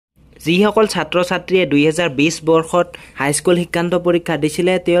যিসকল ছাত্ৰ ছাত্ৰীয়ে 2020 বৰ্ষত হাইস্কুল শিক্ষান্ত পৰীক্ষা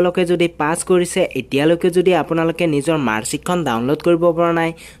দিছিলে তেওঁলোকে যদি পাছ কৰিছে এতিয়ালৈকে যদি আপোনালোকে নিজৰ মাৰ্কশিটখন ডাউনলোড কৰিব পৰা নাই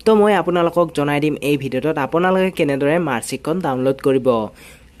তো মই আপোনালোকক জনাই দিম এই ভিডিঅ'ত আপোনালোকে কেনেদৰে মাৰ্কশিটখন ডাউনলোড কৰিব।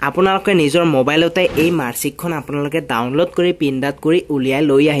 আপোনালোকে নিজৰ মোবাইলতে এই মাৰ্কশিটখন আপোনালোকে ডাউনলোড কৰি প্ৰিন্ট কৰি উলিয়াই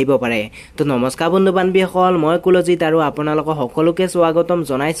লৈ আহিব পাৰে। তো নমস্কাৰ বন্ধু বান্ধৱীসকল, মই কুলজিত আৰু আপোনালোকক সকলোকে স্বাগতম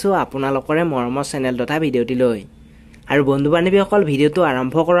জনাইছো আপোনালোকৰে মৰমৰ চেনেল তথা ভিডিঅ'টিলৈ। আৰু বন্ধু বান্ধৱীসকল, ভিডিঅ'টো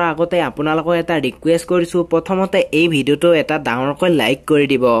আৰম্ভ কৰাৰ আগতে আপোনালোকক এটা ৰিকুৱেষ্ট কৰিছো, প্ৰথমতে এই ভিডিঅ'টো এটা ডাঙৰকৈ লাইক কৰি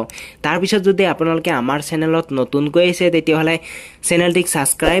দিব। তাৰ পিছত যদি আপোনালোকে আমাৰ চেনেলত নতুনকৈ আহিছে তেতিয়াহ'লে চেনেলটিক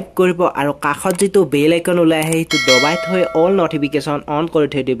ছাবস্ক্ৰাইব কৰিব আৰু কাষত যিটো বেল আইকন ওলাই আহে সেইটো দবাই থৈ অল নটিফিকেশ্যন অন কৰি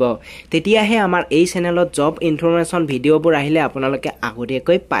থৈ দিব। তেতিয়াহে আমাৰ এই চেনেলত জব ইনফৰমেশ্যন ভিডিঅ'বোৰ আহিলে আপোনালোকে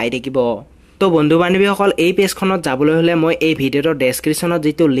আগতীয়াকৈ পাই থাকিব। তো বন্ধু বান্ধৱীসকল, এই পেজখনত যাবলৈ হ'লে মই এই ভিডিঅ'ৰ ডেছক্ৰিপশ্যনত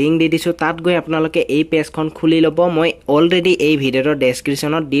যিটো লিংক দি দিছোঁ তাত গৈ আপোনালোকে এই পেজখন খুলি ল'ব। মই অলৰেডি এই ভিডিঅ'ৰ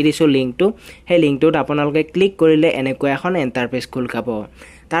ডেছক্ৰিপশ্যনত দি দিছোঁ লিংকটো। সেই লিংকটোত আপোনালোকে ক্লিক কৰিলে এনেকুৱা এখন ইণ্টাৰফেচ খোল খাব।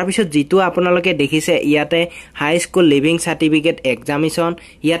 তাৰপিছত যিটো আপোনালোকে দেখিছে ইয়াতে হাইস্কুল লিভিং চাৰ্টিফিকেট এক্সামিনেশ্যন,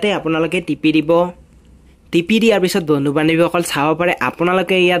 ইয়াতে আপোনালোকে টিপি দিব। টিপি দিয়াৰ পিছত বন্ধু বান্ধৱীসকল চাব পাৰে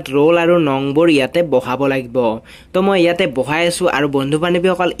আপোনালোকে ইয়াত ৰোল আৰু নংবোৰ ইয়াতে বহাব লাগিব। তো মই ইয়াতে বহাই আছোঁ আৰু বন্ধু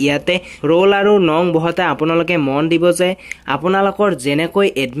বান্ধৱীসকল ইয়াতে ৰোল আৰু নং বহাওঁতে আপোনালোকে মন দিব যে আপোনালোকৰ যেনেকৈ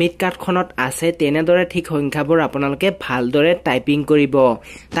এডমিট কাৰ্ডখনত আছে তেনেদৰে ঠিক সংখ্যাবোৰ আপোনালোকে ভালদৰে টাইপিং কৰিব।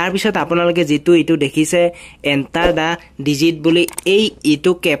 তাৰপিছত আপোনালোকে যিটো ইটো দেখিছে এণ্টাৰ দ্য ডিজিট বুলি এই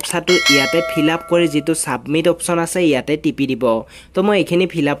ইটো কেপচাটো ইয়াতে ফিল আপ কৰি যিটো ছাবমিট অপশ্যন আছে ইয়াতে টিপি দিব। তো মই এইখিনি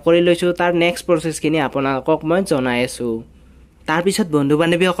ফিল আপ কৰি লৈছোঁ। তাৰ নেক্সট প্ৰচেছখিনি আপোনালোকক মই জনাই আছোঁ। তাৰপিছত বন্ধু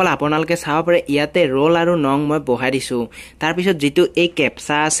বান্ধৱীসকল আপোনালোকে চাব পাৰে ইয়াতে ৰোল আৰু নং মই বহাই দিছোঁ। তাৰপিছত যিটো এই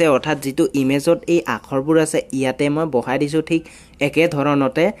কেপচা আছে অৰ্থাৎ যিটো ইমেজত এই আখৰবোৰ আছে ইয়াতে মই বহাই দিছোঁ ঠিক একে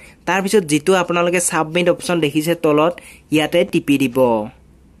ধৰণতে। তাৰপিছত যিটো আপোনালোকে ছাবমিট অপশ্যন দেখিছে তলত ইয়াতে টিপি দিব।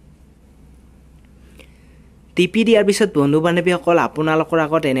 টিপি দিয়াৰ পিছত বন্ধু বান্ধৱীসকল আপোনালোকৰ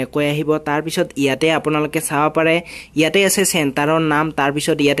আগত এনেকৈ আহিব। তাৰপিছত ইয়াতে আপোনালোকে চাব পাৰে ইয়াতে আছে চেণ্টাৰৰ নাম,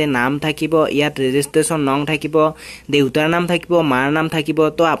 তাৰপিছত ইয়াতে নাম থাকিব, ইয়াত ৰেজিষ্ট্ৰেশ্যন নং থাকিব, দেউতাৰ নাম থাকিব, মাৰ নাম থাকিব।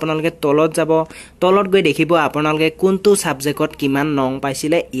 তো আপোনালোকে তলত যাব, তলত গৈ দেখিব আপোনালোকে কোনটো ছাবজেক্টত কিমান নং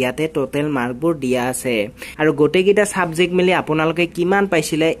পাইছিলে ইয়াতে টোটেল মাৰ্কবোৰ দিয়া আছে আৰু গোটেইকেইটা ছাবজেক্ট মিলি আপোনালোকে কিমান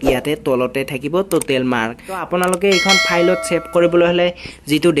পাইছিলে ইয়াতে তলতে থাকিব টোটেল মাৰ্ক। তো আপোনালোকে এইখন ফাইলত ছেভ কৰিবলৈ হ'লে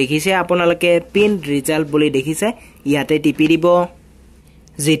যিটো দেখিছে আপোনালোকে প্ৰিণ্ট ৰিজাল্ট বুলি দেখিছে ইয়াতে টিপি দিব।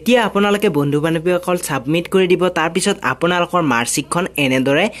 যেতিয়া আপোনালোকে বন্ধু বান্ধৱীসকল ছাবমিট কৰি দিব তাৰপিছত আপোনালোকৰ মাৰ্কশ্বিটখন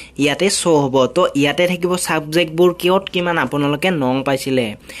এনেদৰে ইয়াতে শ্ব' হ'ব। তো ইয়াতে থাকিব ছাবজেক্টবোৰ কিয়ত কিমান আপোনালোকে নং পাইছিলে।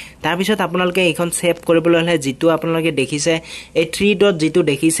 তাৰপিছত আপোনালোকে এইখন ছেভ কৰিবলৈ হ'লে যিটো আপোনালোকে দেখিছে এই 3 ডট যিটো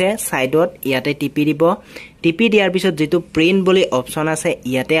দেখিছে ছাইডত ইয়াতে টিপি দিব। টিপি দিয়াৰ পিছত যিটো প্ৰিণ্ট বুলি অপশ্যন আছে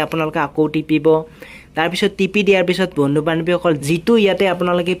ইয়াতে আপোনালোকে আকৌ টিপিব। তাৰপিছত টিপি দিয়াৰ পিছত বন্ধু বান্ধৱীসকল যিটো ইয়াতে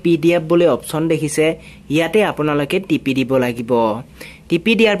আপোনালোকে PDF বুলি অপশ্যন দেখিছে ইয়াতে আপোনালোকে টিপি দিব লাগিব।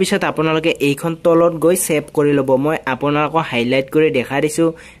 টিপি দিয়াৰ পিছত আপোনালোকে এইখন তলত গৈ ছেভ কৰি ল'ব। মই আপোনালোকক হাইলাইট কৰি দেখাই দিছোঁ।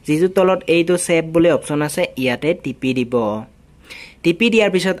 যিটো তলত এইটো ছেভ বুলি অপশ্যন আছে ইয়াতে টিপি দিব। টিপি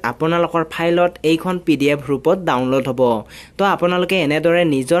দিয়াৰ পিছত আপোনালোকৰ ফাইলত এইখন PDF ৰূপত ডাউনলোড হ'ব। তো আপোনালোকে এনেদৰে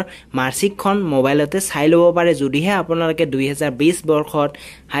নিজৰ মাৰ্কশ্বিটখন মোবাইলতে চাই ল'ব পাৰে যদিহে আপোনালোকে 2020 বৰ্ষত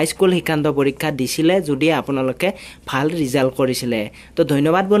হাইস্কুল শিক্ষান্ত পৰীক্ষা দিছিলে, যদি আপোনালোকে ভাল ৰিজাল্ট কৰিছিলে। তো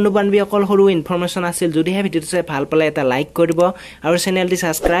ধন্যবাদ বন্ধু বান্ধৱীসকল, সৰু ইনফৰমেশ্যন আছিল। যদিহে ভিডিঅ'টো চাই ভাল পালে এটা লাইক কৰিব আৰু চেনেলটি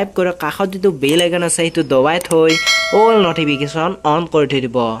ছাবস্ক্ৰাইব কৰি কাষত যিটো বেল আইকন আছে সেইটো দবাই থৈ অল নটিফিকেশ্যন অন কৰি থৈ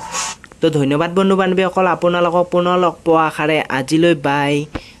দিব। তো ধন্যবাদ বন্ধু বান্ধৱীসকল, আপোনালোকক পুনৰ লগ পোৱা আশাৰে আজিলৈ বাই।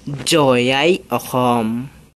 জয় আই অসম।